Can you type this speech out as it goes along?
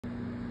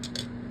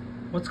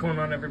What's going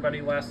on, everybody?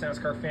 Last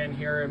NASCAR fan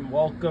here, and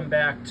welcome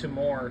back to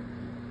more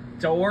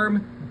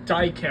Dorm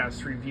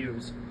Diecast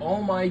reviews.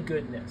 Oh my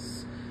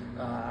goodness.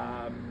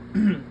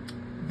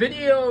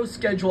 Video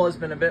schedule has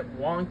been a bit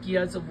wonky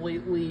as of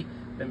lately.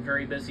 Been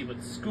very busy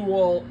with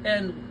school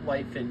and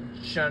life in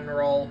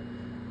general.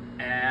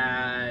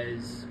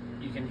 As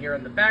you can hear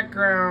in the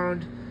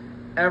background,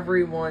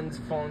 everyone's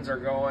phones are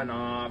going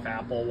off,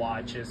 Apple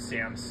Watches,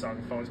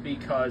 Samsung phones,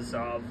 because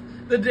of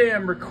the day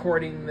I'm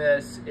recording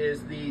this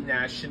is the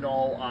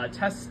National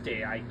Test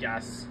Day, I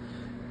guess,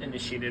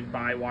 initiated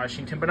by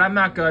Washington, but I'm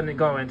not going to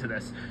go into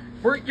this.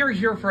 You're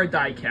here for a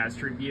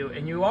diecast review,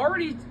 and you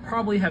already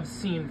probably have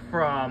seen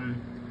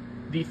from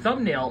the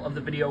thumbnail of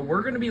the video,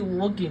 we're going to be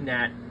looking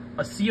at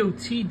a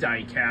COT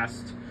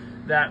diecast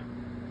that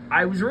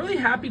I was really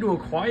happy to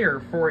acquire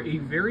for a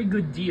very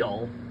good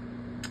deal.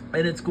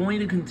 And it's going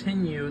to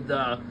continue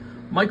the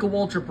Michael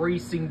Waltrip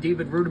Racing,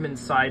 David Reutimann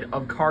side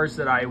of cars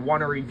that I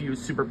want to review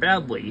super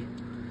badly.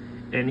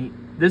 And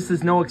this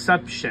is no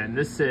exception.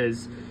 This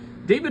is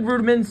David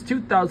Reutimann's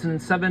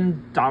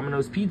 2007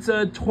 Domino's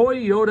Pizza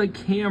Toyota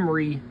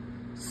Camry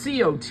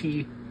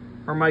COT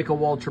for Michael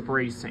Waltrip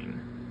Racing.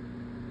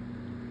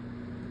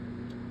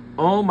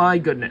 Oh my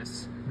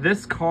goodness.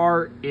 This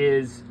car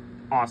is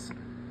awesome.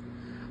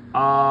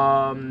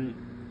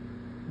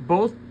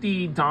 Both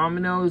the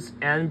Domino's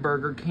and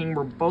Burger King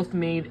were both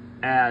made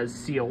as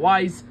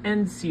COIs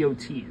and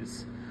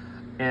COTs.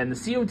 And the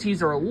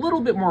COTs are a little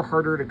bit more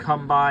harder to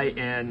come by,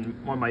 and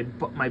one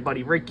of my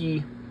buddy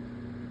Ricky,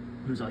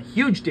 who's a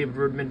huge David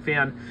Reutimann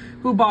fan,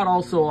 who bought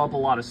also up a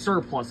lot of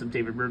surplus of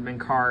David Reutimann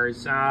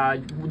cars,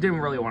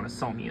 didn't really want to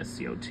sell me a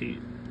COT.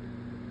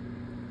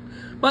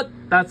 But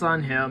that's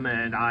on him,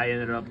 and I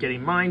ended up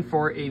getting mine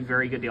for a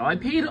very good deal. I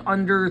paid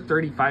under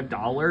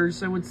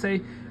 $35, I would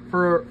say,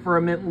 for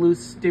a mint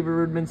loose David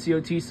Reutimann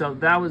COT, so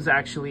that was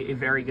actually a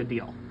very good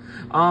deal.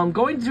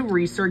 Going to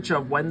research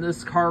of when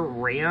this car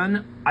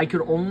ran, I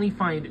could only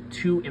find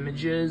 2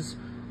 images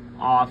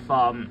off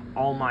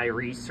all my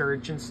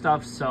research and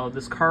stuff. So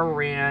this car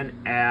ran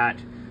at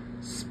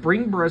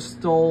Spring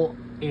Bristol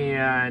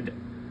and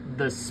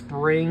the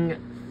Spring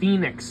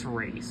Phoenix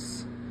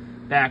race,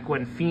 back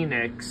when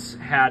Phoenix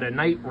had a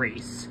night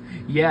race.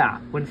 Yeah,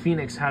 when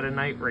Phoenix had a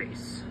night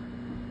race.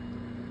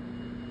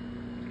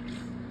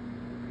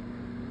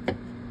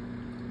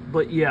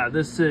 But yeah,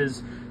 this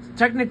is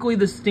technically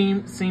the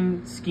same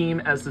scheme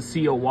as the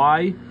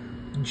COI,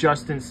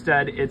 just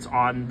instead it's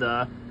on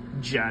the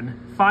Gen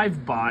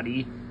 5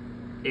 body,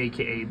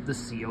 aka the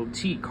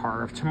COT,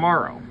 car of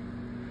tomorrow.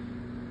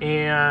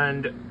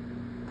 And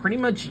pretty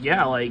much,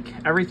 yeah, like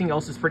everything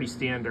else is pretty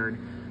standard.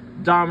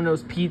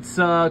 Domino's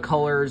Pizza,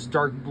 colors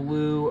dark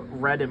blue,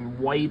 red, and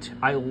white.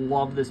 I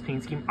love this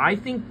paint scheme. I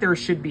think there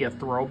should be a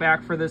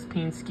throwback for this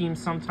paint scheme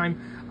sometime.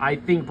 I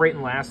think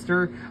Brayton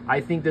Laster, I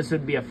think this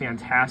would be a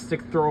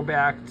fantastic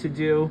throwback to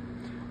do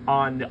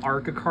on the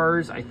ARCA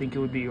cars. I think it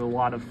would be a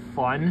lot of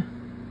fun.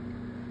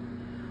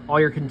 All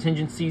your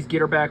contingencies: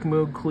 Gatorback,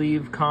 Moog,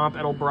 Cleve, Comp,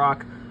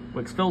 Edelbrock,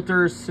 Wix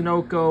Filters,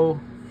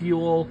 Sunoco,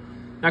 Fuel,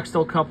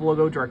 Nextel Cup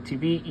logo,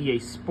 DirecTV, EA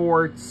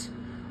Sports.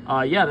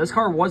 Yeah, this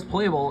car was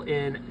playable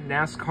in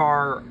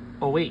NASCAR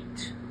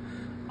 08,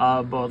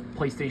 both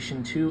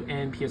PlayStation 2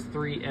 and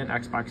PS3 and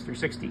Xbox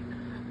 360.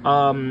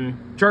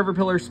 Driver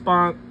Pillar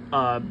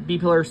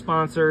B-Pillar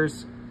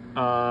sponsors,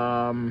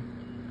 Napa,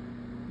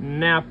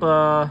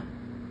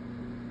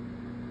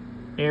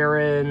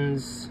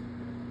 Aaron's,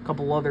 a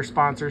couple other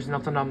sponsors,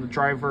 nothing on the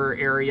driver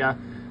area.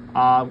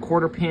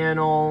 Quarter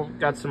panel,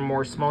 got some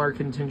more smaller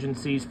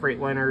contingencies,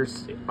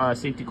 Freightliners,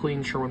 Safety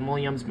Clean,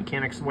 Sherwin-Williams,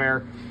 Mechanics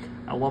Wear.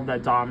 I love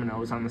that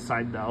Domino's on the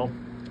side, though.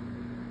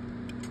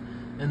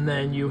 And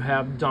then you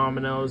have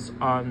Domino's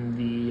on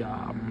the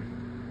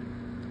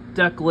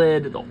deck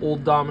lid, the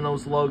old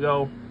Domino's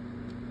logo.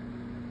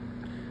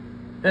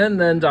 And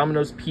then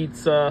Domino's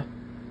Pizza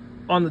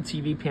on the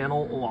TV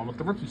panel, along with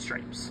the rookie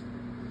stripes.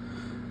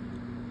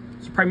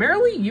 So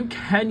primarily, you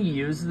can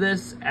use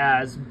this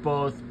as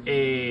both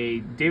a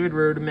David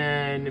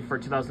Reutimann for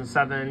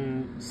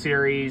 2007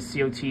 series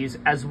COTs,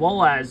 as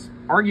well as,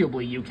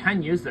 arguably, you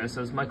can use this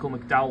as Michael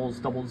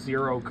McDowell's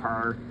 00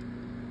 car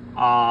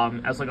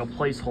as like a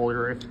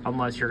placeholder,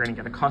 unless you're going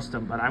to get a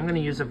custom. But I'm going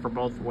to use it for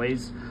both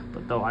ways.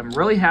 But though, I'm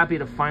really happy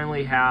to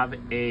finally have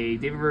a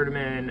David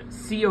Reutimann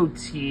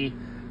COT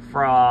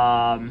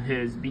from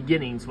his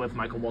beginnings with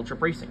Michael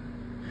Waltrip Racing.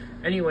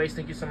 Anyways,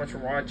 thank you so much for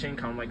watching.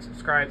 Comment, like,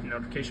 subscribe,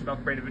 notification bell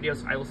for brand new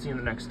videos. I will see you in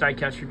the next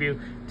diecast review.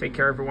 Take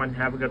care, everyone.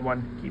 Have a good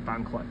one. Keep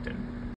on collecting.